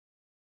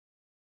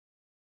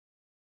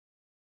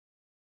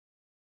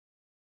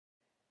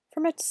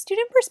From a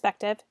student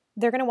perspective,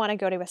 they're going to want to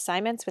go to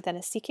assignments within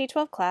a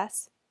CK-12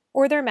 class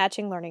or their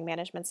matching learning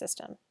management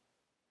system.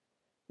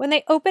 When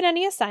they open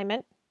any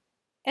assignment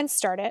and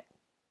start it,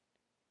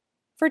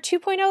 for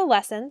 2.0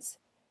 lessons,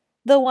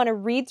 they'll want to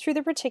read through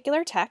the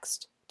particular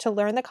text to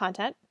learn the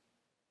content,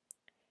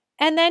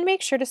 and then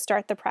make sure to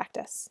start the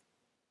practice.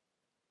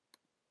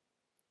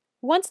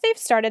 Once they've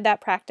started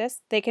that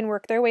practice, they can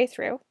work their way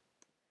through,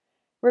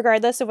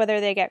 regardless of whether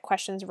they get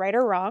questions right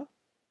or wrong,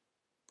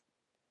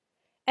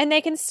 and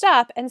they can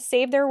stop and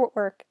save their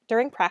work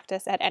during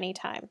practice at any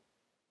time.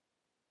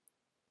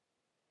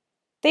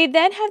 They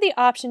then have the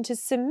option to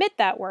submit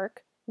that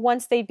work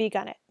once they've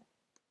begun it.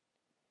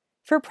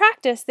 For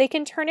practice, they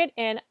can turn it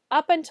in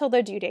up until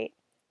the due date,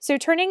 so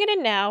turning it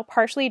in now,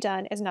 partially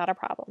done, is not a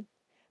problem.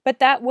 But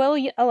that will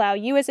allow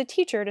you as a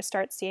teacher to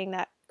start seeing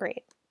that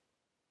grade.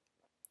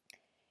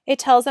 It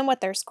tells them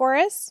what their score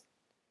is,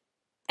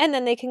 and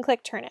then they can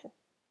click Turn In.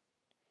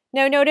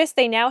 Now notice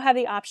they now have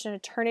the option to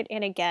turn it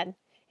in again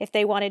if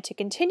they wanted to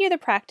continue the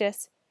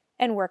practice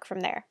and work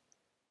from there.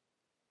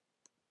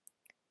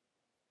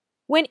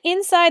 When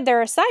inside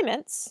their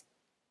assignments,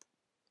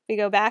 we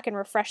go back and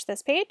refresh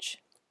this page,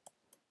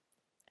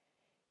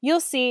 you'll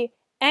see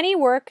any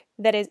work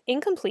that is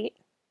incomplete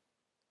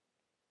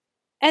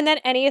and then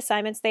any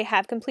assignments they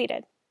have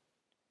completed.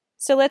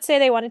 So let's say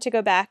they wanted to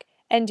go back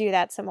and do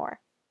that some more.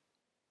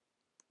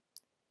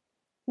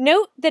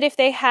 Note that if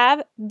they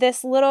have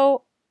this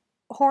little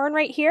horn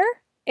right here,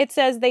 it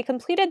says they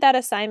completed that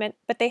assignment,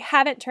 but they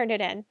haven't turned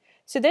it in.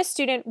 So this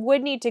student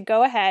would need to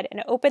go ahead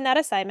and open that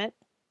assignment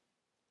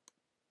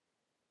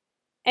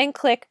and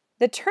click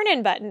the Turn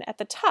In button at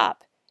the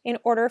top in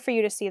order for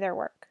you to see their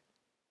work.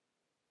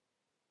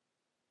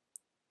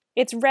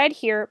 It's red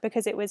here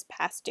because it was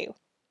past due.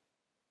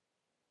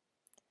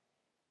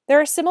 There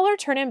are similar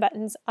turn-in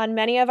buttons on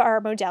many of our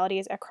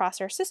modalities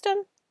across our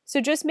system, so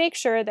just make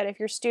sure that if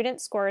your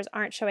student scores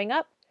aren't showing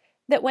up,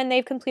 that when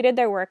they've completed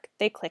their work,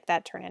 they click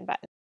that turn-in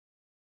button.